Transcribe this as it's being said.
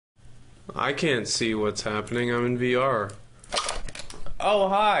I can't see what's happening. I'm in VR. Oh,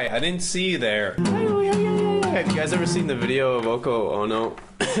 hi. I didn't see you there. Have you guys ever seen the video of Oko Ono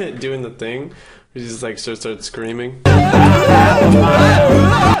doing the thing? She just like starts screaming.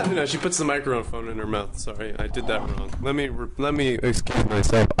 No, she puts the microphone in her mouth. Sorry, I did that wrong. Let me excuse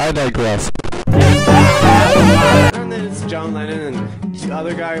myself. I digress. And then it's John Lennon and the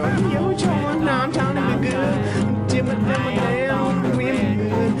other guy going, yo, John, downtown to be good. Dimmer down, we ain't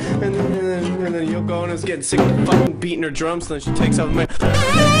good. And then Yoko Ono's getting sick of fucking beating her drums, and then she takes out the mic.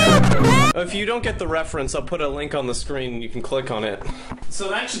 If you don't get the reference, I'll put a link on the screen and you can click on it. So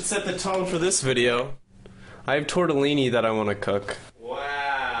that should set the tone for this video. I have tortellini that I want to cook.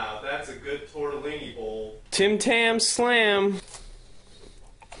 Wow, that's a good tortellini bowl. Tim Tam Slam.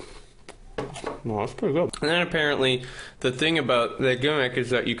 Well, that's pretty good. And then apparently, the thing about the gimmick is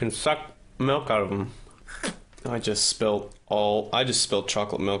that you can suck milk out of them. I just spilled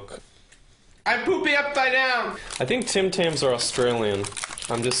chocolate milk. I'm poopy upside down! I think Tim Tams are Australian.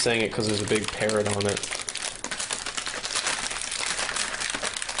 I'm just saying it because there's a big parrot on it.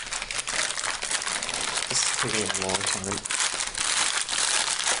 This is taking a long time.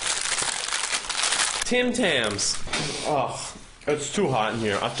 Tim Tams. Oh, it's too hot in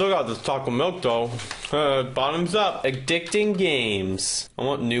here. I still got this chocolate milk though. Bottoms up. Addicting games. I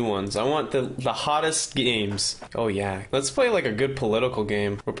want new ones. I want the hottest games. Oh yeah. Let's play like a good political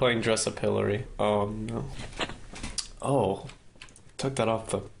game. We're playing Dress Up Hillary. Oh no. Oh. Took that off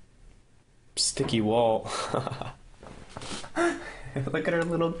the sticky wall. Look at her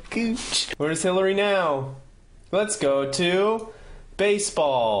little gooch. Where's Hillary now? Let's go to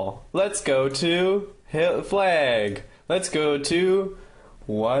baseball. Let's go to flag. Let's go to...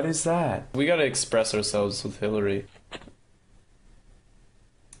 What is that? We gotta express ourselves with Hillary.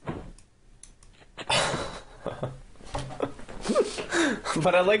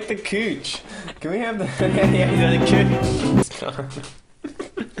 But I like the cooch. Can we have the... yeah, the cooch.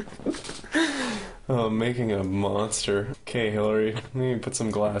 Oh, I'm making a monster. Okay, Hillary, let me put some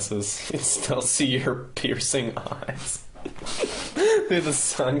glasses. You can still see your piercing eyes. Through the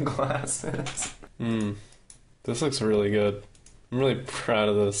sunglasses. This looks really good. I'm really proud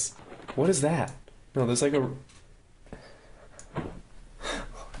of this. What is that? No, there's like a...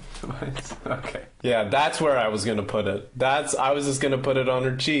 Okay. Yeah, that's where I was gonna put it. I was just gonna put it on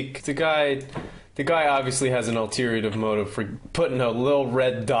her cheek. The guy obviously has an ulterior motive for putting a little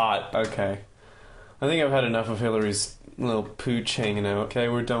red dot. Okay. I think I've had enough of Hillary's little pooch hanging out. Okay,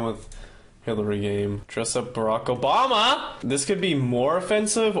 we're done with Hillary game. Dress up Barack Obama! This could be more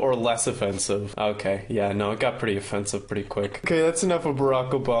offensive or less offensive. Okay, yeah, no, it got pretty offensive pretty quick. Okay, that's enough of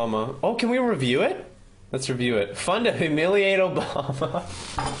Barack Obama. Oh, can we review it? Let's review it. Fun to humiliate Obama.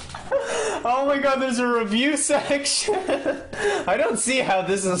 Oh my god, there's a review section! I don't see how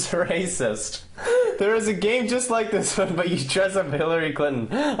this is racist. There is a game just like this one, but you dress up Hillary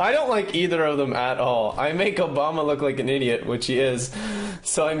Clinton. I don't like either of them at all. I make Obama look like an idiot, which he is,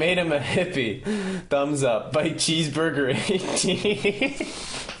 so I made him a hippie. Thumbs up. Bite cheeseburger 18.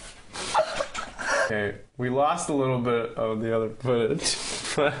 Okay, we lost a little bit of the other footage,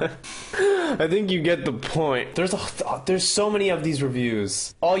 but I think you get the point. There's so many of these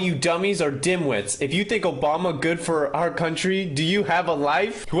reviews. All you dummies are dimwits. If you think Obama good for our country, do you have a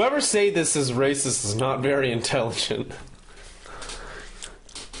life? Whoever say this is racist is not very intelligent.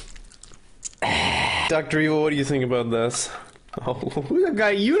 Dr. Evil, what do you think about this? Oh, we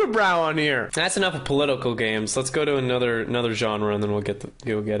got unibrow on here. That's enough of political games. Let's go to another genre, and then we'll get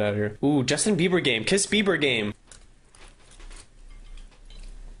out of here. Ooh, Justin Bieber game, Kiss Bieber game.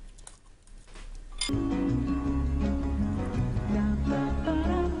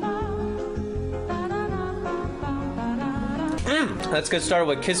 Let's get started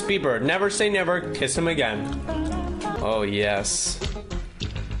with Kiss Bieber. Never say never. Kiss him again. Oh yes.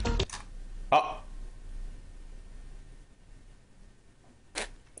 Oh.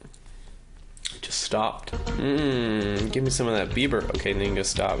 Stopped. Give me some of that Bieber. Okay, then you go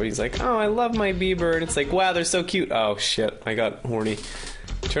stop. But he's like, oh, I love my Bieber. And it's like, wow, they're so cute. Oh, shit. I got horny.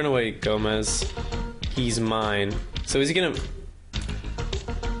 Turn away, Gomez. He's mine. So is he gonna...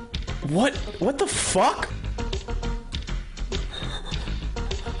 What? What the fuck?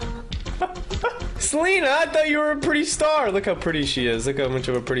 Selena, I thought you were a pretty star. Look how pretty she is. Look how much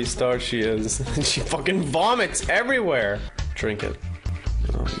of a pretty star she is. And she fucking vomits everywhere. Drink it.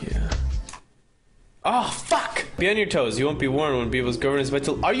 Oh, yeah. Oh, fuck! Be on your toes. You won't be warned when people's governance by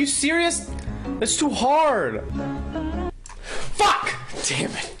till. Are you serious? That's too hard. Fuck! Damn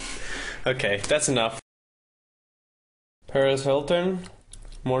it. Okay, that's enough. Paris Hilton.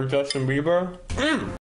 More Justin Bieber.